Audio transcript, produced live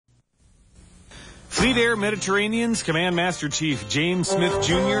Fleet Air Mediterranean's Command Master Chief James Smith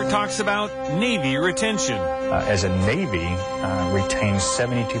Jr. talks about Navy retention. As a Navy, retains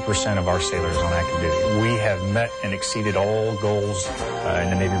 72% of our sailors on active duty. We have met and exceeded all goals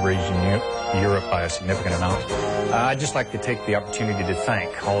in the Navy region Europe by a significant amount. I'd just like to take the opportunity to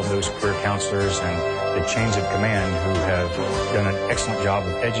thank all of those career counselors and the chains of command who have done an excellent job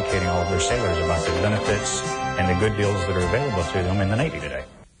of educating all of their sailors about the benefits and the good deals that are available to them in the Navy today.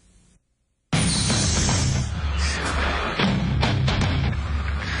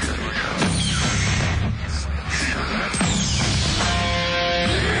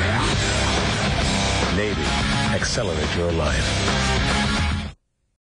 Navy, accelerate your life.